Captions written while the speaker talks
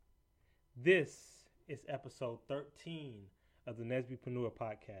This is episode 13 of the Nesbypreneur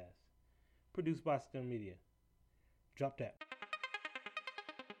podcast, produced by STEM Media. Drop that.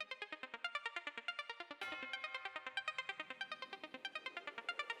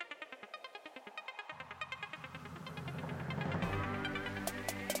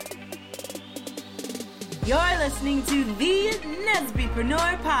 You're listening to the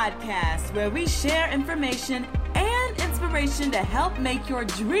Nesbypreneur podcast, where we share information and inspiration to help make your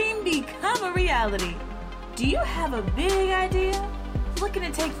dream become a reality. Do you have a big idea? Looking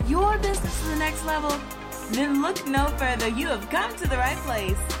to take your business to the next level? Then look no further. You have come to the right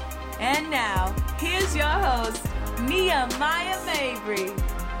place. And now, here's your host, Nehemiah Mabry.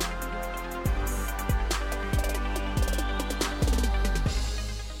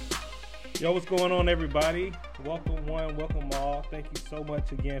 Yo, what's going on, everybody? Welcome one, welcome all. Thank you so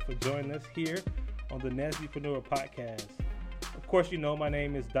much again for joining us here on the Nesbypreneur podcast. Of course, you know my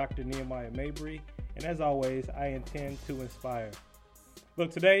name is Dr. Nehemiah Mabry, and as always, I intend to inspire.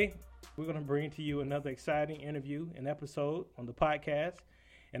 Look, today we're going to bring to you another exciting interview and episode on the podcast,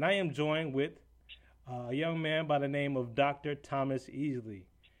 and I am joined with a young man by the name of Dr. Thomas Easley.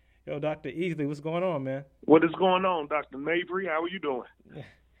 Yo, Dr. Easley, what's going on, man? What is going on, Dr. Mabry? How are you doing?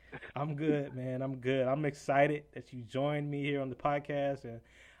 I'm good, man. I'm good. I'm excited that you joined me here on the podcast, and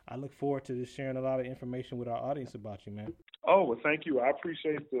I look forward to just sharing a lot of information with our audience about you, man. Oh, well, thank you. I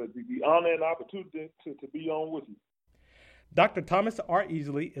appreciate the honor and opportunity to be on with you. Dr. Thomas R.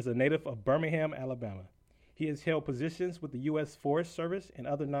 Easley is a native of Birmingham, Alabama. He has held positions with the U.S. Forest Service and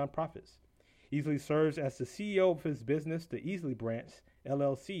other nonprofits. Easley serves as the CEO of his business, the Easley Branch,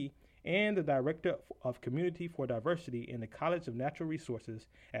 LLC, and the Director of Community for Diversity in the College of Natural Resources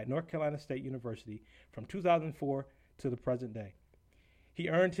at North Carolina State University from 2004 to the present day. He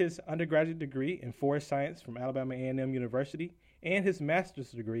earned his undergraduate degree in forest science from Alabama A&M University and his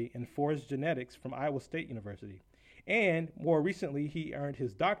master's degree in forest genetics from Iowa State University. And more recently, he earned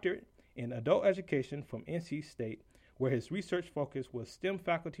his doctorate in adult education from NC State, where his research focus was STEM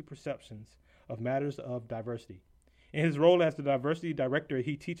faculty perceptions of matters of diversity. In his role as the diversity director,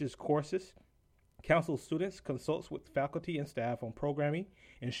 he teaches courses, counsels students, consults with faculty and staff on programming,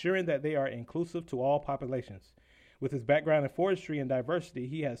 ensuring that they are inclusive to all populations. With his background in forestry and diversity,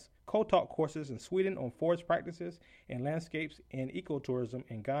 he has co-taught courses in Sweden on forest practices and landscapes and ecotourism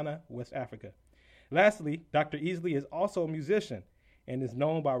in Ghana, West Africa. Lastly, Dr. Easley is also a musician and is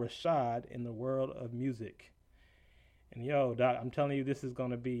known by Rashad in the world of music. And yo, Doc, I'm telling you, this is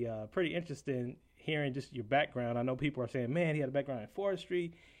going to be pretty interesting hearing just your background. I know people are saying, man, he had a background in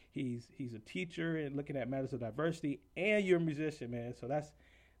forestry. He's a teacher and looking at matters of diversity, and you're a musician, man. So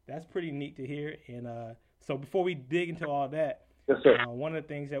that's pretty neat to hear. And so before we dig into all that, yes, sir. One of the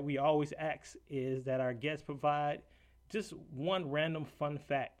things that we always ask is that our guests provide just one random fun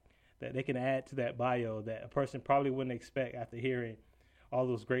fact that they can add to that bio that a person probably wouldn't expect after hearing all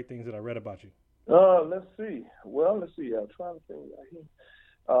those great things that I read about you. Let's see. I'm trying to think right here.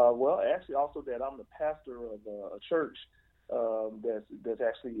 Well, actually, also that I'm the pastor of a church that's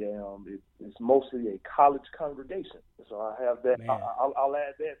actually it's mostly a college congregation. So I have that. I'll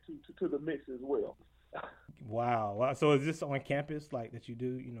add that to the mix as well. Wow. So is this on campus, like that you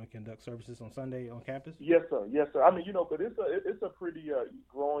do, conduct services on Sunday on campus? Yes, sir. I mean, but it's a pretty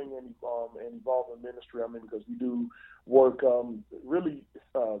growing and evolving ministry. I mean, because we do work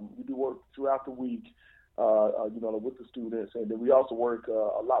we do work throughout the week. With the students, and then we also work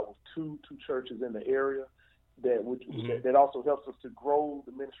a lot with two churches in the area that also helps us to grow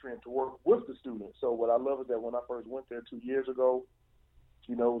the ministry and to work with the students. So what I love is that when I first went there 2 years ago,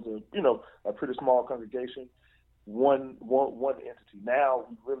 it was a pretty small congregation, one entity. Now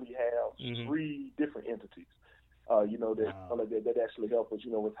we really have three different entities. That actually help us,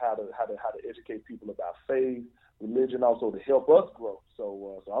 with how to educate people about faith, religion, also to help us grow.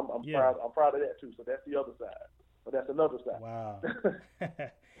 So I'm proud of that too. So that's the other side, but that's another side. Wow,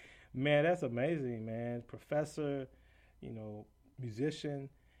 man, that's amazing, man. Professor, musician,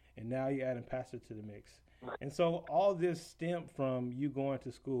 and now you're adding pastor to the mix. And so all this stemmed from you going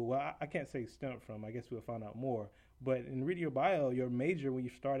to school. Well, I can't say stemmed from. I guess we'll find out more. But in reading your bio, your major when you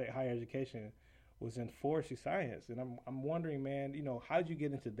started higher education was in forestry science, and I'm wondering, man, how did you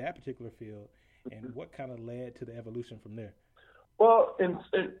get into that particular field, and what kind of led to the evolution from there? Well, in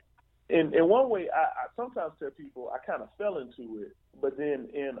one way, I sometimes tell people I kind of fell into it, but then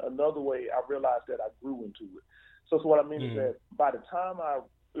in another way, I realized that I grew into it. So what I mean is that by the time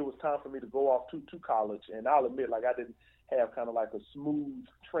it was time for me to go off to college, and I'll admit, like I didn't have kind of like a smooth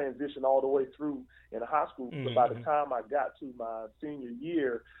transition all the way through in high school. But by the time I got to my senior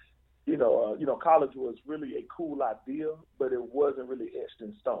year, college was really a cool idea, but it wasn't really etched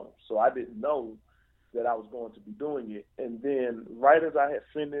in stone. So I didn't know that I was going to be doing it. And then right as I had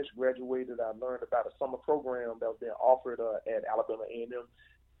finished, graduated, I learned about a summer program that was being offered at Alabama A&M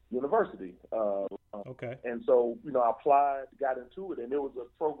University. Okay. And so, I applied, got into it, and it was a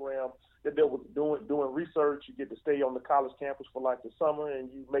program that they was doing research. You get to stay on the college campus for like the summer, and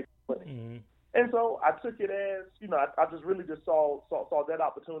you make money. Mm-hmm. And so I took it as, I just really just saw that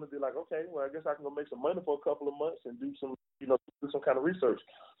opportunity, like, okay, well, I guess I can go make some money for a couple of months and do some kind of research.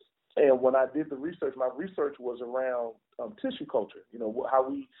 And when I did the research, my research was around tissue culture, how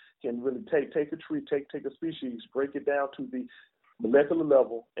we can really take a tree, take a species, break it down to the molecular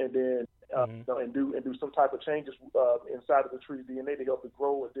level, and then and do some type of changes inside of the tree's DNA to help it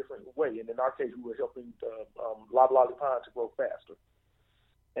grow a different way. And in our case, we were helping loblolly pine to grow faster.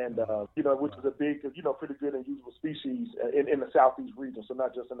 And, which is a big, pretty good and usable species in the southeast region. So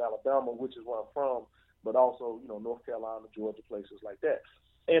not just in Alabama, which is where I'm from, but also, North Carolina, Georgia, places like that.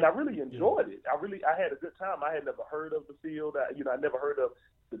 And I really enjoyed it. I had a good time. I had never heard of the field. I never heard of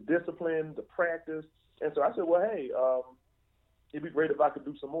the discipline, the practice. And so I said, well, hey, it'd be great if I could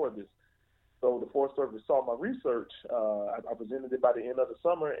do some more of this. So the Forest Service saw my research. I presented it by the end of the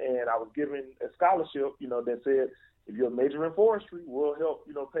summer, and I was given a scholarship, that said, if you're a major in forestry, we'll help,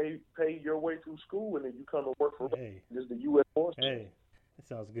 pay your way through school, and then you come and work for just the U.S. Forest Service. Hey, that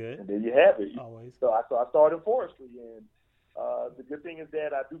sounds good. And there you have it. Always. So I started in forestry, and the good thing is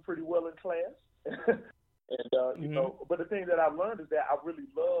that I do pretty well in class. And, but the thing that I learned is that I really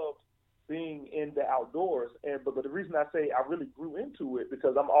loved being in the outdoors. But the reason I say I really grew into it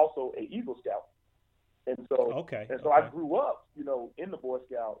because I'm also an Eagle Scout. And so, I grew up, in the Boy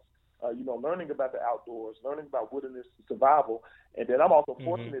Scouts. Learning about the outdoors, learning about wilderness survival. And then I'm also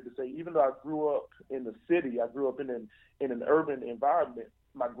fortunate to say, even though I grew up in the city, I grew up in an urban environment,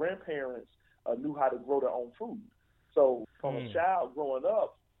 my grandparents knew how to grow their own food. So from a child growing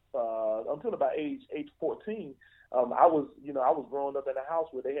up until about age 14, I was growing up in a house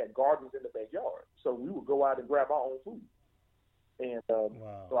where they had gardens in the backyard. So we would go out and grab our own food. And so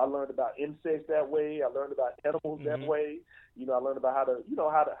I learned about insects that way. I learned about animals that way. I learned about how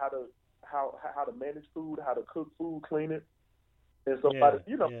to manage food, how to cook food, clean it. And so,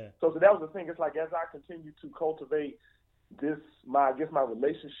 so that was the thing. It's like as I continue to cultivate my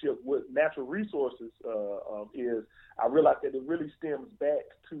relationship with natural resources is I realized that it really stems back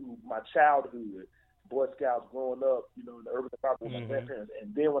to my childhood, Boy Scouts, growing up, in the urban environment with my grandparents.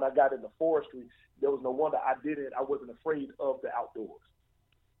 And then when I got into forestry, there was no wonder I wasn't afraid of the outdoors.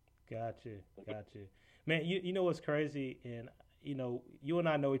 Gotcha. Man, you know what's crazy? And, you and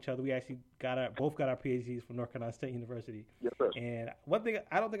I know each other. We actually both got our PhDs from North Carolina State University. Yes, sir. And one thing,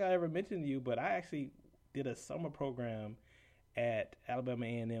 I don't think I ever mentioned to you, but I actually did a summer program at Alabama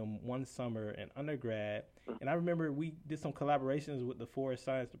A&M one summer in undergrad. And I remember we did some collaborations with the Forest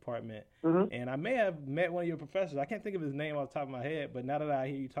Science Department. And I may have met one of your professors. I can't think of his name off the top of my head, but now that I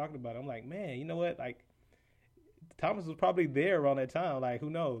hear you talking about it, I'm like, man, you know what? Like, Thomas was probably there around that time. Like, who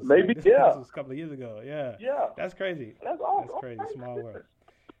knows? Maybe, This was a couple of years ago. Yeah. That's crazy. That's awesome. That's crazy. Small world.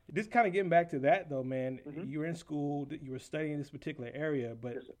 Just kind of getting back to that, though, man, you were in school, you were studying this particular area,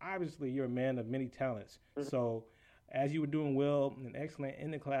 but obviously you're a man of many talents. So as you were doing well and excellent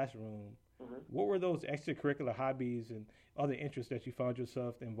in the classroom, what were those extracurricular hobbies and other interests that you found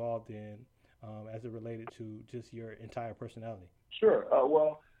yourself involved in as it related to just your entire personality? Sure.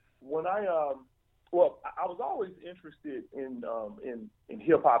 When I was always interested in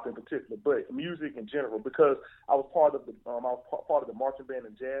hip hop in particular, but music in general, because I was part of the marching band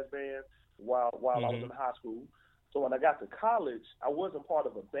and jazz band while I was in high school. So when I got to college, I wasn't part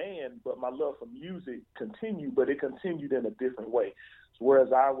of a band, but my love for music continued, but it continued in a different way. So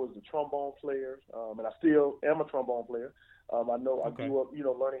whereas I was a trombone player, and I still am a trombone player, I grew up,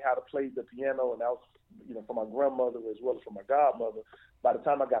 learning how to play the piano, and that was, from my grandmother as well as from my godmother. By the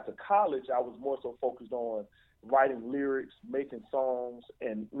time I got to college, I was more so focused on writing lyrics, making songs,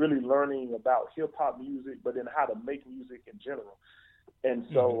 and really learning about hip hop music, but then how to make music in general. And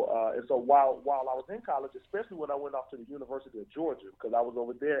so, while I was in college, especially when I went off to the University of Georgia, because I was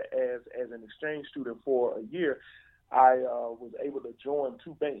over there as an exchange student for a year, I was able to join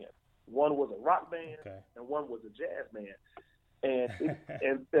two bands. One was a rock band, and one was a jazz band.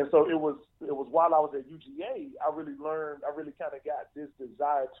 And so it was while I was at UGA, I really kind of got this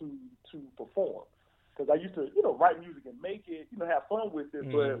desire to perform. Because I used to, write music and make it, have fun with it.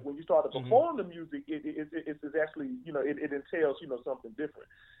 But when you start to perform the music, it's actually, it entails, something different.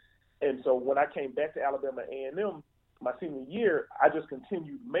 And so when I came back to Alabama A&M my senior year, I just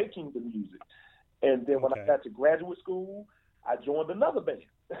continued making the music. And then when I got to graduate school, I joined another band.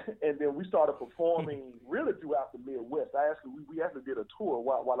 and then we started performing really throughout the Midwest. We actually did a tour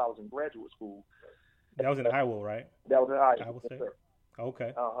while I was in graduate school. That was in Iowa, right? That was in Iowa. Iowa State.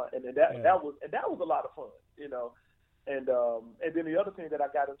 Okay. And then that was a lot of fun, you know. And then the other thing that I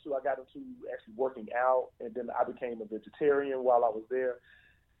got into actually working out, and then I became a vegetarian while I was there.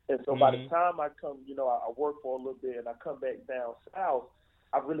 And so by the time I come, you know, I work for a little bit and I come back down south,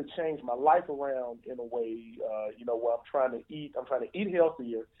 I've really changed my life around in a way, you know, where I'm trying to eat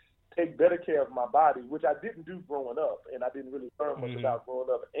healthier, take better care of my body, which I didn't do growing up, and I didn't really learn much about growing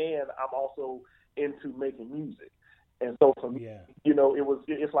up. And I'm also into making music. And so for me, you know,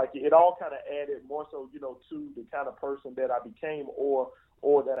 it's like it all kind of added more so, you know, to the kind of person that I became or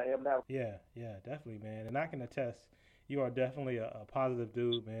that I am now. Yeah, definitely, man. And I can attest, you are definitely a positive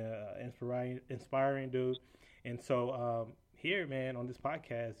dude, man, inspiring dude. And so here, man, on this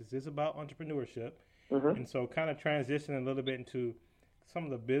podcast, this is about entrepreneurship. And so kind of transitioning a little bit into some of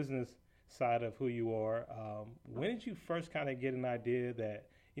the business side of who you are. When did you first kind of get an idea that,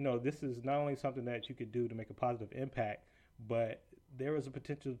 you know, this is not only something that you could do to make a positive impact, but there was a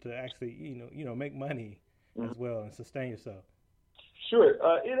potential to actually, you know, make money as well and sustain yourself? Sure.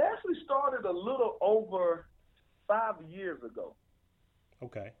 It actually started a little over 5 years ago.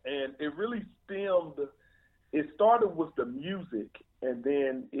 Okay. And it really it started with the music, and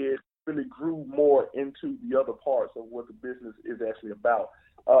then it really grew more into the other parts of what the business is actually about.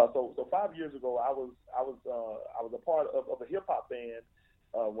 So 5 years ago, I was a part of a hip hop band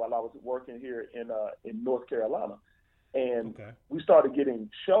while I was working here in North Carolina, and we started getting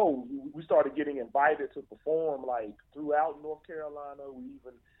shows. We started getting invited to perform like throughout North Carolina. We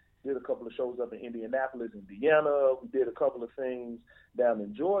even did a couple of shows up in Indianapolis, Indiana. We did a couple of things down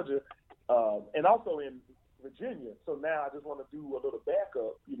in Georgia, and also in Virginia. So now I just want to do a little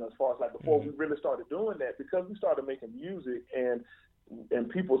backup, you know, as far as like before we really started doing that, because we started making music and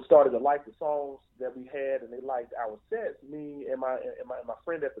people started to like the songs that we had, and they liked our sets. Me and my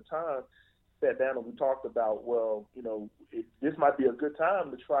friend at the time sat down and we talked about, well, you know, this might be a good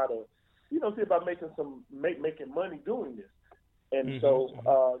time to try to, you know, see about making making money doing this. And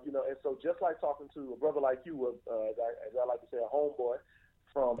so, you know, and so just like talking to a brother like you, as I like to say, a homeboy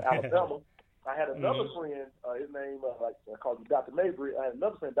from Alabama, I had another friend, his name, like I called him Dr. Mabry. I had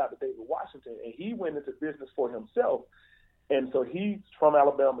another friend, Dr. David Washington, and he went into business for himself. And so he's from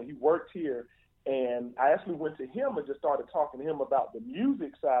Alabama. He worked here. And I actually went to him and just started talking to him about the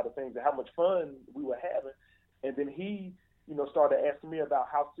music side of things and how much fun we were having. And then he, you know, started asking me about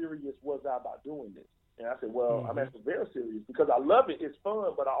how serious was I about doing this. And I said, well, I'm actually very serious because I love it. It's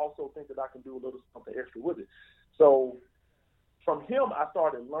fun, but I also think that I can do a little something extra with it. So from him, I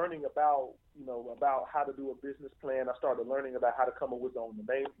started learning about, you know, about how to do a business plan. I started learning about how to come up with the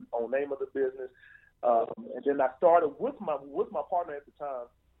name of the business. And then I started with my partner at the time.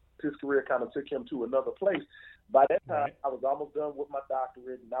 His career kind of took him to another place. By that time, I was almost done with my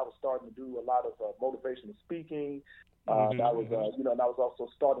doctorate, and I was starting to do a lot of motivational speaking. And I was also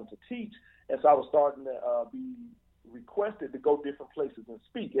starting to teach, and so I was starting to be requested to go different places and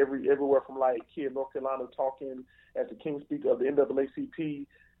speak everywhere from like here in North Carolina talking as the King Speaker of the NAACP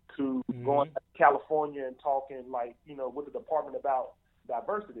to going to California and talking like, you know, with the department about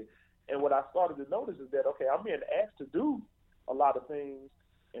diversity. And what I started to notice is that, okay, I'm being asked to do a lot of things.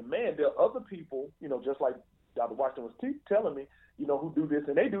 And, man, there are other people, you know, just like Dr. Washington was telling me, you know, who do this,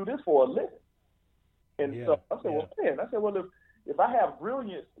 and they do this for a living. And so I said, well, if I have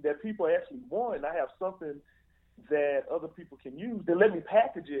brilliance that people actually want and I have something that other people can use, then let me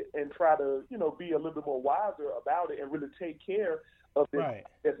package it and try to, you know, be a little bit more wiser about it and really take care of it.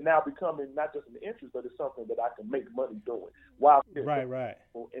 It's now becoming not just an interest, but it's something that I can make money doing while still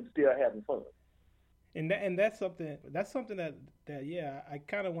and still having fun. And that's something that I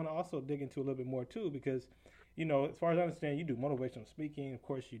kind of want to also dig into a little bit more too, because, you know, as far as I understand, you do motivational speaking. Of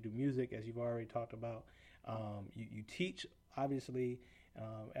course, you do music, as you've already talked about. You teach, obviously,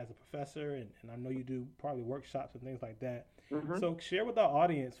 as a professor, and I know you do probably workshops and things like that. So share with our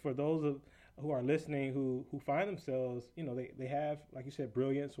audience, for those who are listening who find themselves, you know, they have, like you said,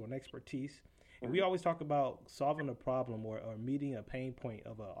 brilliance or an expertise. And we always talk about solving a problem or meeting a pain point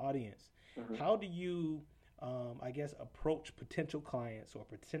of an audience. How do you, I guess, approach potential clients or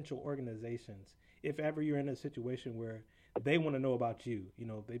potential organizations if ever you're in a situation where they want to know about you? You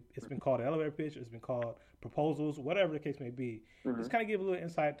know, it's been called an elevator pitch, it's been called proposals, whatever the case may be. Just kind of give a little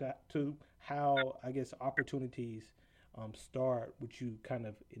insight to how, I guess, opportunities start with you kind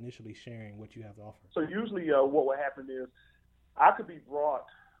of initially sharing what you have to offer. So usually what will happen is I could be brought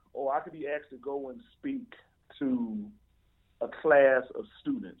or I could be asked to go and speak to a class of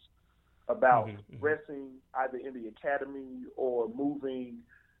students about progressing either in the academy or moving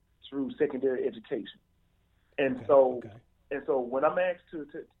through secondary education. And and so when I'm asked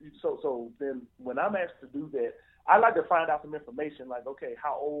then when I'm asked to do that, I like to find out some information like, okay,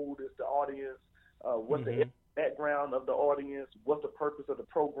 how old is the audience? What's the background of the audience? What's the purpose of the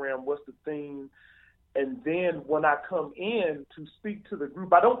program? What's the theme? And then when I come in to speak to the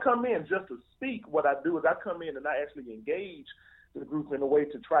group, I don't come in just to speak. What I do is I come in and I actually engage the group in a way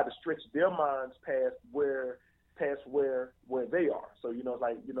to try to stretch their minds past where they are. So,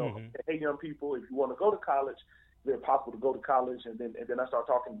 hey, young people, if you want to go to college, it's very possible to go to college. And then I start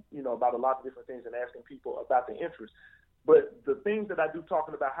talking, about a lot of different things and asking people about their interests. But the things that I do,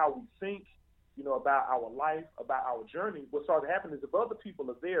 talking about how we think, about our life, about our journey, what starts to happen is if other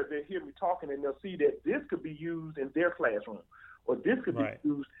people are there, they'll hear me talking and they'll see that this could be used in their classroom, or this could be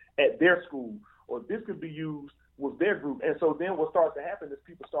used at their school, or this could be used with their group. And so then what starts to happen is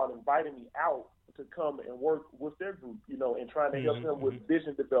people start inviting me out to come and work with their group, and trying to help them with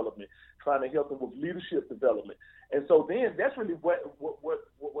vision development, trying to help them with leadership development. And so then that's really what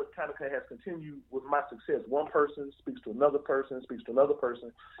kind of has continued with my success. One person speaks to another person, speaks to another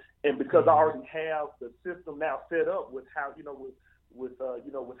person. And because I already have the system now set up with how,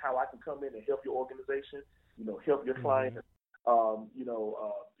 with how I can come in and help your organization, help your client. If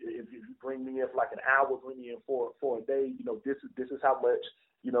you bring me in for like an hour, bring me in for a day, this is how much,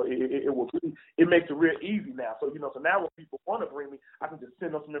 it makes it real easy now. So, so now when people want to bring me, I can just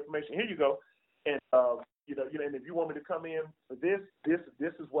send them some information. Here you go. And, and if you want me to come in for this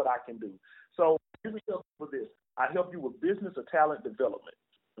is what I can do. So here's the help for this. I help you with business or talent development.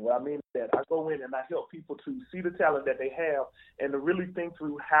 And what I mean is that I go in and I help people to see the talent that they have and to really think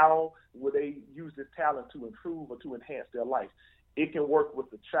through how will they use this talent to improve or to enhance their life. It can work with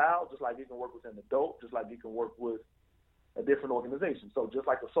a child, just like it can work with an adult, just like it can work with a different organization. So just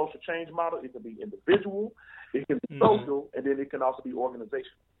like the social change model, it can be individual, it can be social, and then it can also be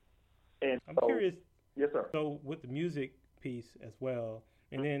organizational. And I'm curious. Yes, sir. So with the music piece as well,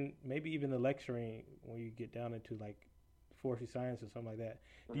 and then maybe even the lecturing when you get down into like forestry science or something like that,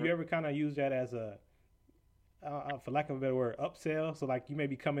 do you ever kind of use that as a, for lack of a better word, upsell? So like you may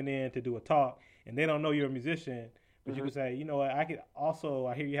be coming in to do a talk and they don't know you're a musician, but you can say, I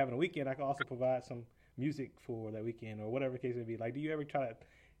hear you having a weekend, I can also provide some music for that weekend or whatever the case may be. Like, do you ever try to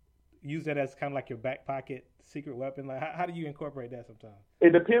use that as kind of like your back pocket secret weapon? Like, how do you incorporate that sometimes?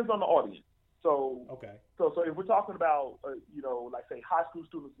 It depends on the audience. So, okay. So if we're talking about, like say high school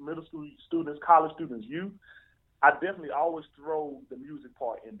students, middle school students, college students, youth, I definitely always throw the music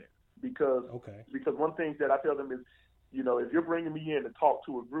part in there because one thing that I tell them is, if you're bringing me in to talk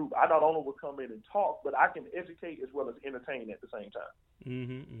to a group, I not only will come in and talk, but I can educate as well as entertain at the same time.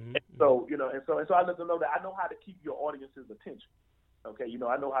 And so I let them know that I know how to keep your audience's attention. Okay,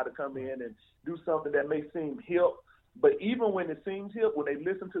 I know how to come in and do something that may seem hip, but even when it seems hip, when they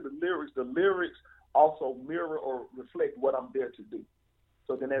listen to the lyrics also mirror or reflect what I'm there to do.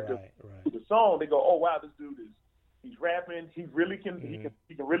 So then after the song, they go, "Oh wow, this dude he's rapping. He really can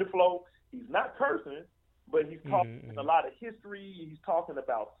he can really flow. He's not cursing, but he's talking a lot of history. He's talking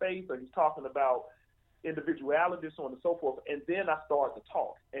about faith, or he's talking about individuality, so on and so forth." And then I start to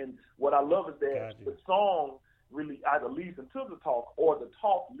talk. And what I love is that the song really either leads into the talk or the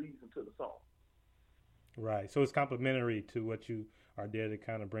talk leads into the song. Right. So it's complementary to what you are there to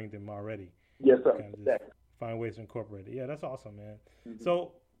kind of bring them already. Yes, sir. Kind of exactly. Find ways to incorporate it. Yeah, that's awesome, man.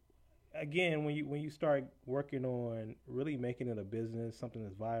 So again, when you start working on really making it a business, something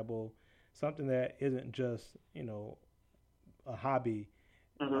that's viable, something that isn't just, a hobby,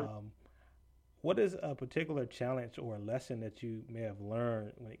 what is a particular challenge or a lesson that you may have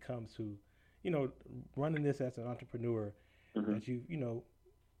learned when it comes to, running this as an entrepreneur that you,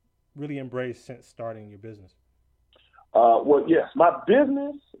 really embraced since starting your business? Well, yes, my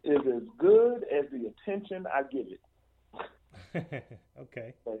business is as good as the attention I give it.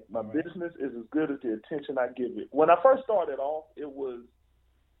 Okay. My business is as good as the attention I give it. When I first started off, it was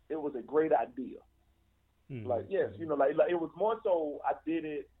a great idea. Like, yes, it was more so I did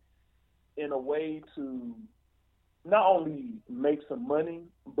it in a way to not only make some money,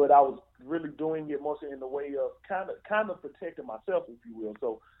 but I was really doing it mostly in the way of kind of protecting myself, if you will.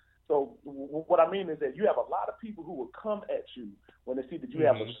 So what I mean is that you have a lot of people who will come at you when they see that you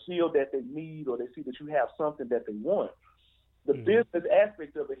have a skill that they need, or they see that you have something that they want. The business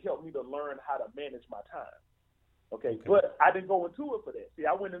aspect of it helped me to learn how to manage my time. Okay, but I didn't go into it for that. See,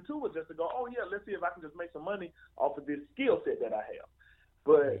 I went into it just to go, oh yeah, let's see if I can just make some money off of this skill set that I have.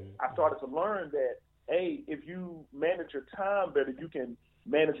 But I started to learn that, hey, if you manage your time better, you can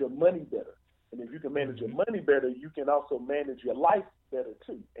manage your money better. And if you can manage your money better, you can also manage your life better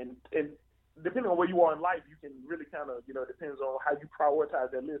too. And depending on where you are in life, you can really kind of, it depends on how you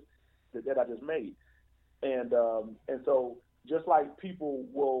prioritize that list that I just made. And so just like people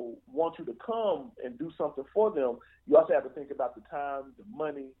will want you to come and do something for them, you also have to think about the time, the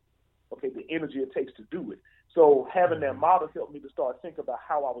money, the energy it takes to do it. So having that model helped me to start thinking about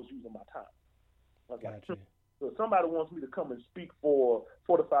how I was using my time. Gotcha. So if somebody wants me to come and speak for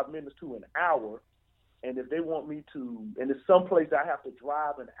 45 minutes to an hour, and if they want me to, and it's someplace I have to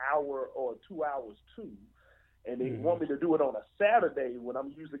drive an hour or 2 hours to, and they want me to do it on a Saturday when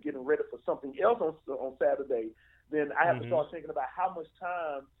I'm usually getting ready for something else on Saturday, then I have to start thinking about how much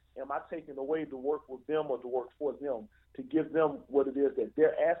time am I taking away to work with them or to work for them to give them what it is that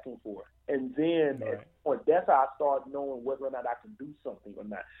they're asking for. And then at that point, that's how I start knowing whether or not I can do something or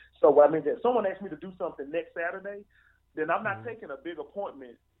not. So what I mean is if someone asks me to do something next Saturday, then I'm not taking a big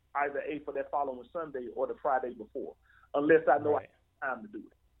appointment either for that following Sunday or the Friday before, unless I know I have time to do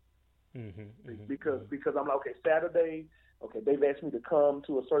it. Because I'm like, okay, Saturday, they've asked me to come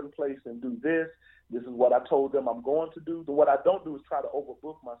to a certain place and do this. This is what I told them I'm going to do. But what I don't do is try to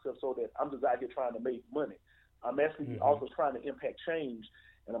overbook myself so that I'm just out here trying to make money. I'm actually also trying to impact change,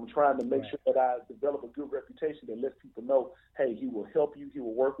 and I'm trying to make sure that I develop a good reputation that lets people know, hey, he will help you, he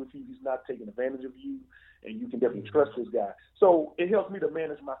will work with you, he's not taking advantage of you, and you can definitely trust this guy. So it helps me to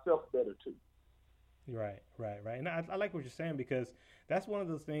manage myself better too. Right. And I like what you're saying, because that's one of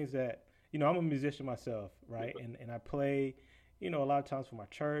those things that, I'm a musician myself, right? And I play, a lot of times for my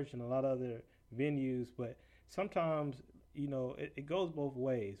church and a lot of other venues, but sometimes, it goes both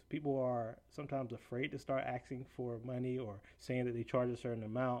ways. People are sometimes afraid to start asking for money or saying that they charge a certain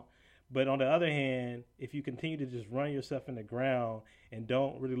amount. But on the other hand, if you continue to just run yourself in the ground and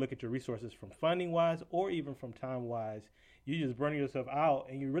don't really look at your resources from funding wise or even from time wise, you're just burning yourself out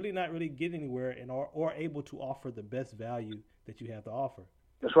and you're really not really getting anywhere or able to offer the best value that you have to offer.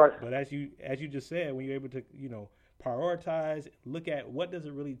 That's right. But as you just said, when you're able to, prioritize, look at what does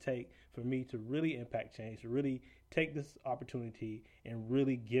it really take for me to really impact change, to really take this opportunity and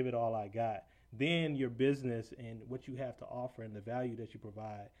really give it all I got, then your business and what you have to offer and the value that you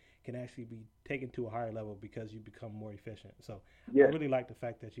provide can actually be taken to a higher level because you become more efficient. So I really like the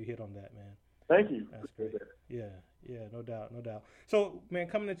fact that you hit on that, man. Thank you. That's great. Yeah, no doubt. So, man,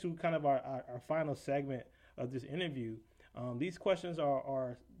 coming into kind of our final segment of this interview, these questions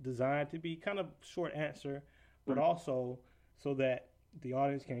are designed to be kind of short answer, but also so that the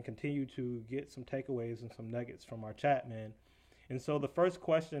audience can continue to get some takeaways and some nuggets from our chat, man. And so the first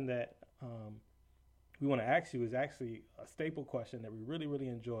question that we want to ask you is actually a staple question that we really, really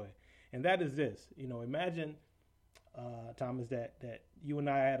enjoy. And that is this, imagine, Thomas, that you and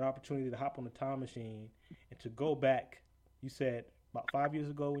I had an opportunity to hop on the time machine and to go back, you said about 5 years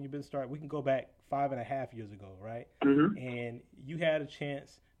ago when your business started, we can go back 5.5 years ago, right? Mm-hmm. And you had a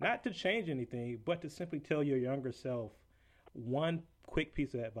chance not to change anything, but to simply tell your younger self one quick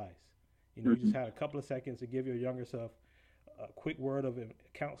piece of advice. You just had a couple of seconds to give your younger self a quick word of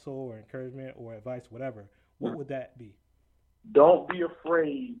counsel or encouragement or advice, whatever. What would that be? Don't be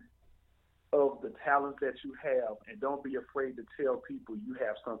afraid of the talent that you have, and don't be afraid to tell people you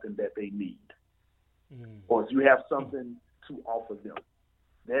have something that they need, or if you have something to offer them.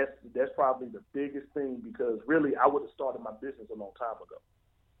 That's probably the biggest thing, because really I would have started my business a long time ago.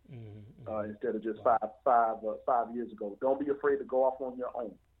 Instead of just 5 years ago. Don't be afraid to go off on your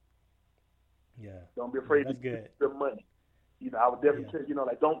own. Yeah. Don't be afraid to get your money. I would definitely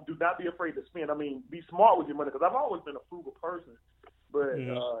tell do not be afraid to spend. I mean, be smart with your money, because I've always been a frugal person. But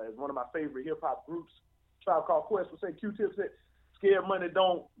as one of my favorite hip hop groups, Tribe Called Quest, would say, Q-Tip said, "Scared money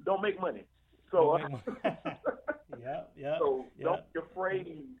don't make money." So, so don't be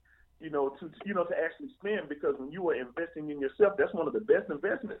afraid, to actually spend, because when you are investing in yourself, that's one of the best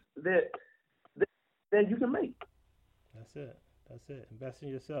investments that you can make. That's it. Invest in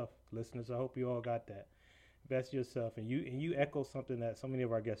yourself. Listeners, I hope you all got that. Invest in yourself. And you echo something that so many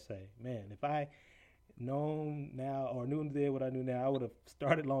of our guests say. Man, if I known now or knew then what I knew now, I would have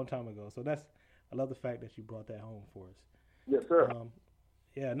started a long time ago. So I love the fact that you brought that home for us. Yes, sir.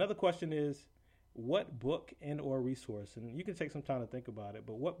 Another question is, what book and or resource, and you can take some time to think about it,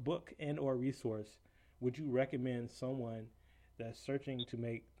 but what book and or resource would you recommend someone that's searching to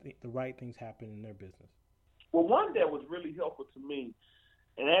make the right things happen in their business? Well, one that was really helpful to me,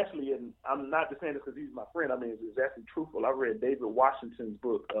 and I'm not just saying this because he's my friend, I mean, it's actually truthful. I read David Washington's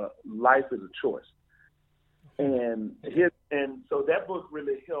book, Life is a Choice. And so that book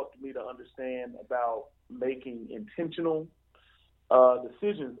really helped me to understand about making intentional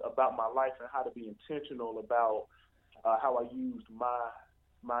decisions about my life and how to be intentional about how I used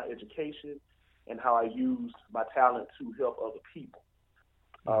my education and how I used my talent to help other people.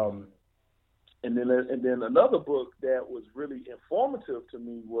 And then another book that was really informative to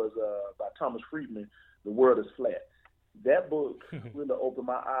me was by Thomas Friedman, The World is Flat. That book really opened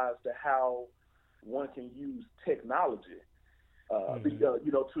my eyes to how one can use technology, to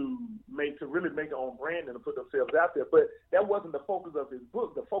really make their own brand and to put themselves out there. But that wasn't the focus of his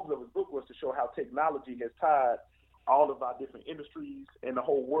book. The focus of his book was to show how technology has tied all of our different industries and the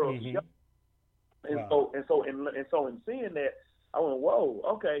whole world together. And wow. so in seeing that, I went, whoa,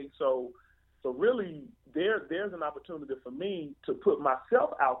 okay, so really there's an opportunity for me to put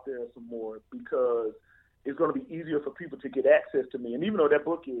myself out there some more, because it's going to be easier for people to get access to me. And even though that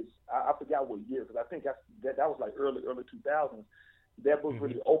book is, I forgot what year, because I think that was like early 2000s, that book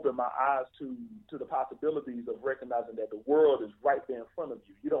really opened my eyes to the possibilities of recognizing that the world is right there in front of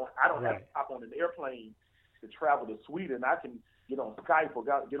you. I don't have to hop on an airplane to travel to Sweden. I can get on Skype or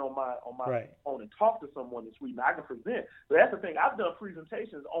get on my phone and talk to someone in Sweden. I can present. So that's the thing. I've done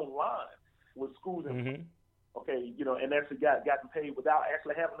presentations online with schools and and actually gotten paid without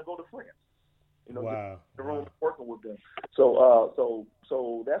actually having to go to France. Wow. The room working with them.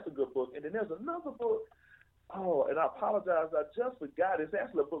 So that's a good book. And then there's another book. Oh, and I apologize, I just forgot. It's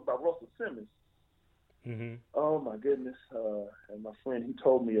actually a book by Russell Simmons. Oh my goodness. And my friend, he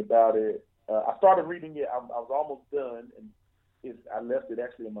told me about it. I started reading it. I was almost done, and I left it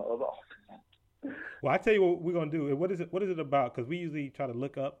actually in my other office. Well, I tell you what we're gonna do. What is it about? Because we usually try to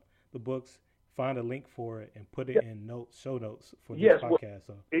look up the books, find a link for it, and put it in show notes for this podcast.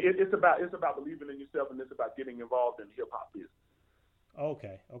 So it's about believing in yourself, and it's about getting involved in the hip hop business.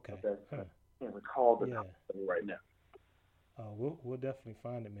 Okay. Huh. I can't recall the title right now. We'll definitely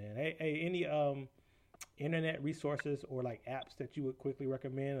find it, man. Hey, any internet resources or like apps that you would quickly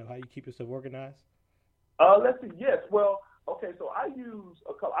recommend of how you keep yourself organized? Let's see. Yes. Well, okay. So I use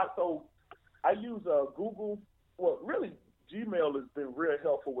a couple. I use Google. Well, really, Gmail has been real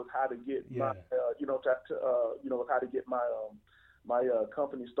helpful with how to get my, with how to get my my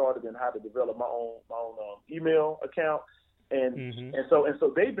company started and how to develop my own email account. And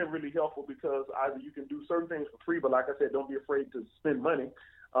so they've been really helpful, because either you can do certain things for free, but like I said, don't be afraid to spend money.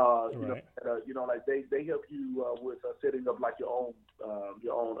 Like they help you with setting up like your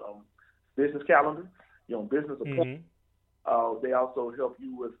own business calendar, your own business appointment. They also help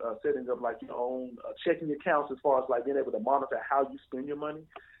you with setting up like your own checking accounts, as far as like being able to monitor how you spend your money.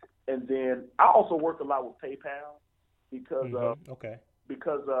 And then I also work a lot with PayPal, because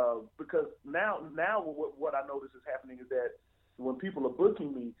because now what I notice is happening is that when people are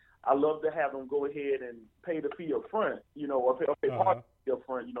booking me, I love to have them go ahead and pay the fee up front, or pay part of the fee up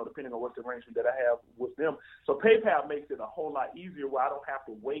front, depending on what the arrangement that I have with them. So PayPal makes it a whole lot easier, where I don't have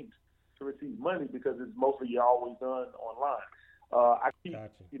to wait to receive money, because it's mostly always done online. I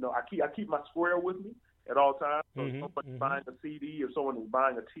keep my Square with me at all times. So if someone's buying a CD or someone is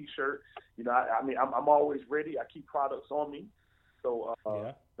buying a T-shirt, I'm always ready. I keep products on me. So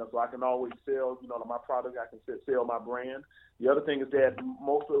so I can always sell, my product. I can sell my brand. The other thing is that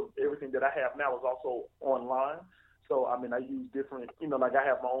most of everything that I have now is also online. So, I use different, like I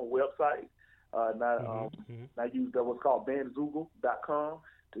have my own website. I use what's called bandzoogle.com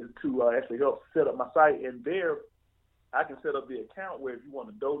to actually help set up my site. And there, I can set up the account where if you want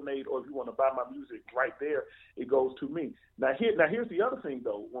to donate or if you want to buy my music right there, it goes to me. Now here's the other thing,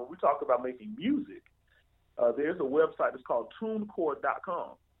 though. When we talk about making music, there's a website that's called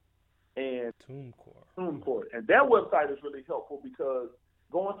TuneCore.com. And TuneCore. And that website is really helpful, because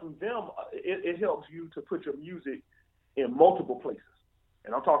going through them, it helps you to put your music in multiple places.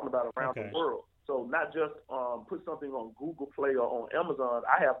 And I'm talking about around the world. So not just put something on Google Play or on Amazon.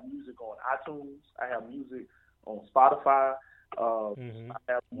 I have music on iTunes. I have music on Spotify. I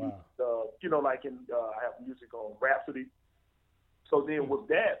have music, I have music on Rhapsody. So then with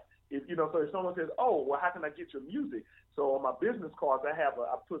that, if someone says, "Oh, well, how can I get your music?" So on my business cards, I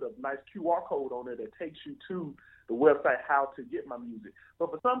put a nice QR code on there that takes you to the website how to get my music.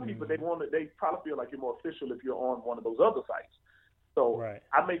 But for some people, they probably feel like you're more official if you're on one of those other sites. So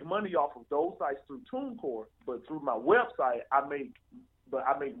I make money off of those sites through TuneCore, but through my website, I make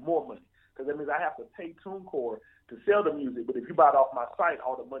more money, because that means I have to pay TuneCore to sell the music. But if you buy it off my site,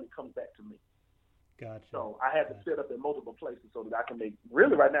 all the money comes back to me. Gotcha. So I had to set up in multiple places so that I can make,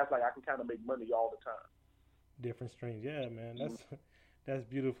 really right now it's like I can kind of make money all the time. Different streams. Yeah, man. That's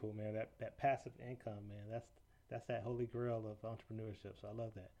beautiful, man. That passive income, man. That's that holy grail of entrepreneurship. So I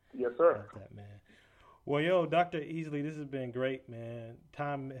love that. Yes, sir. I love that, man. Well, Dr. Easley, this has been great, man.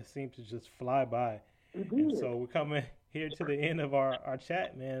 Time has seemed to just fly by. And so we're coming here to the end of our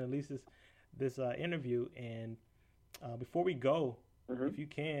chat, man, at least this interview. And before we go, if you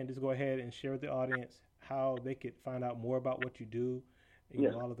can, just go ahead and share with the audience how they could find out more about what you do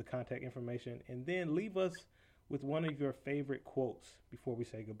all of the contact information, and then leave us with one of your favorite quotes before we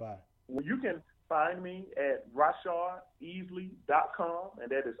say goodbye. Well, you can find me at RashadEasley.com, and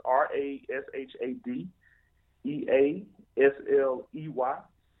that is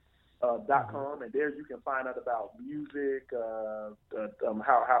RashadEasley.com, and there you can find out about music, how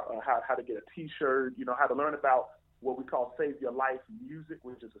to get a T-shirt, how to learn about what we call Save Your Life music,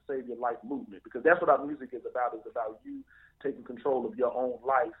 which is a Save Your Life movement, because that's what our music is about. It's about you taking control of your own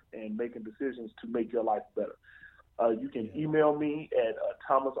life and making decisions to make your life better. You can email me at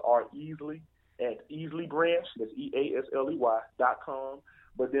Thomas R. Easley at Easley Branch, that's EASLEY.com.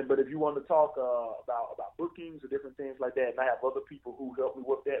 But if you want to talk about bookings or different things like that, and I have other people who help me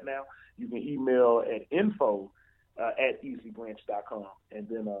with that now, you can email at info@easleybranch.com. And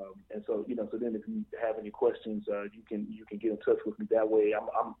then so then if you have any questions, you can get in touch with me that way.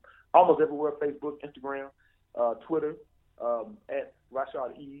 I'm almost everywhere: Facebook, Instagram, Twitter, at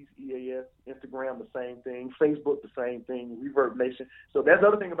Rashad Ease, EAS, Instagram, the same thing, Facebook, the same thing, Reverb Nation. So that's the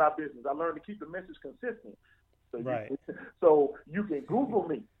other thing about business. I learned to keep the message consistent. So you can Google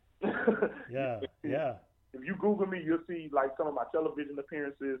me. Yeah. If you Google me, you'll see like some of my television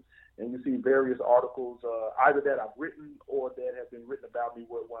appearances, and you see various articles, either that I've written or that have been written about me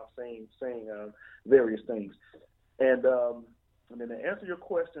where I'm saying various things. And then to answer your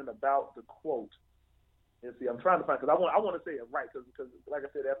question about the quote, and see, I'm trying to find, because I want to say it right, because like I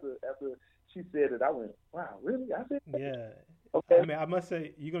said, after she said it, I went, wow, really? I said that? Yeah. Okay. I mean, I must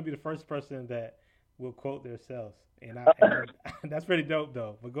say, you're going to be the first person that will quote themselves, and that's pretty dope,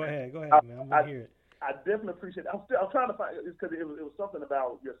 though. But go ahead, man. I'm going to hear it. I definitely appreciate it. I'm trying to find it, because it was something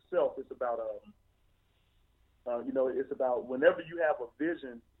about yourself. It's about, it's about whenever you have a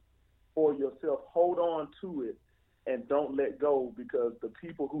vision for yourself, hold on to it. And don't let go, because the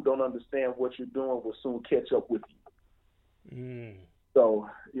people who don't understand what you're doing will soon catch up with you. So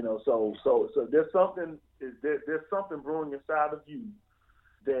there's something brewing inside of you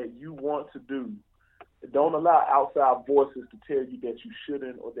that you want to do. Don't allow outside voices to tell you that you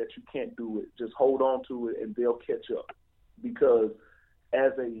shouldn't or that you can't do it. Just hold on to it, and they'll catch up. Because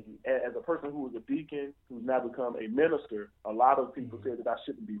as a person who is a deacon, who's now become a minister, a lot of people say that I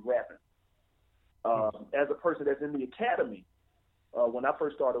shouldn't be rapping. As a person that's in the academy, when I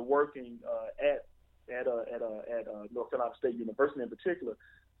first started working at North Carolina State University in particular,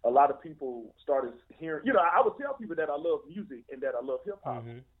 a lot of people started hearing. I would tell people that I love music and that I love hip hop,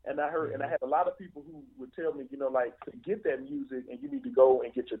 and I had a lot of people who would tell me, forget that music and you need to go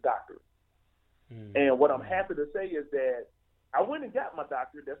and get your doctorate. And what I'm happy to say is that I went and got my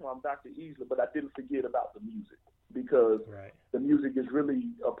doctorate. That's why I'm Dr. Easley, but I didn't forget about the music, because the music is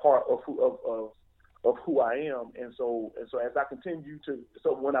really a part of who I am. And so as I continue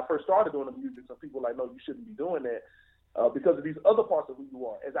so when I first started doing the music, some people were like, no, you shouldn't be doing that, because of these other parts of who you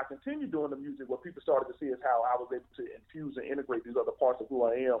are. As I continue doing the music, what people started to see is how I was able to infuse and integrate these other parts of who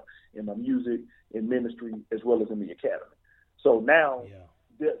I am in my music, in ministry, as well as in the academy. So now,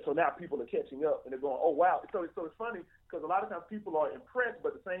 people are catching up, and they're going, oh, wow. So it's funny, because a lot of times people are impressed,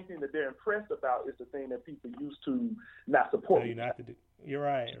 but the same thing that they're impressed about is the thing that people used to not support. So you not to do. You're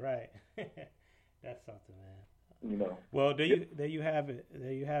right. That's something, man. Well, there you have it.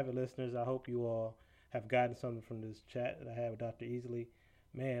 There you have it, listeners. I hope you all have gotten something from this chat that I had with Dr. Easley.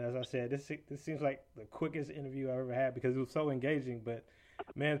 Man, as I said, this seems like the quickest interview I've ever had, because it was so engaging. But,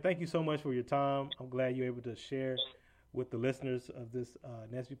 man, thank you so much for your time. I'm glad you're able to share with the listeners of this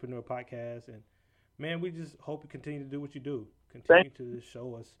Nesbypreneur podcast. And, man, we just hope you continue to do what you do. Continue to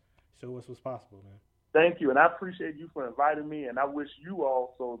show us what's possible, man. Thank you, and I appreciate you for inviting me, and I wish you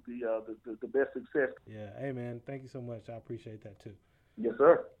also the best success. Yeah, hey, man, thank you so much. I appreciate that, too. Yes,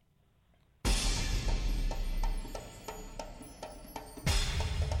 sir.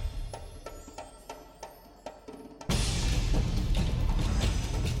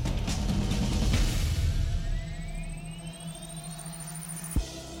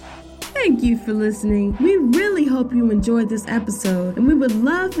 Thank you for listening. We really hope you enjoyed this episode, and we would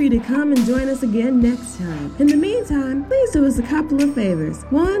love for you to come and join us again next time. In the meantime, please do us a couple of favors.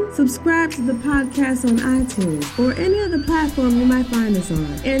 1, subscribe to the podcast on iTunes or any other platform you might find us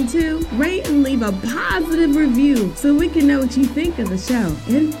on. And 2, rate and leave a positive review so we can know what you think of the show.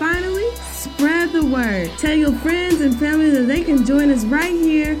 And finally, spread the word. Tell your friends and family that they can join us right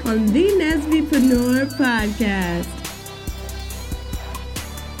here on the Nesbypreneur Podcast.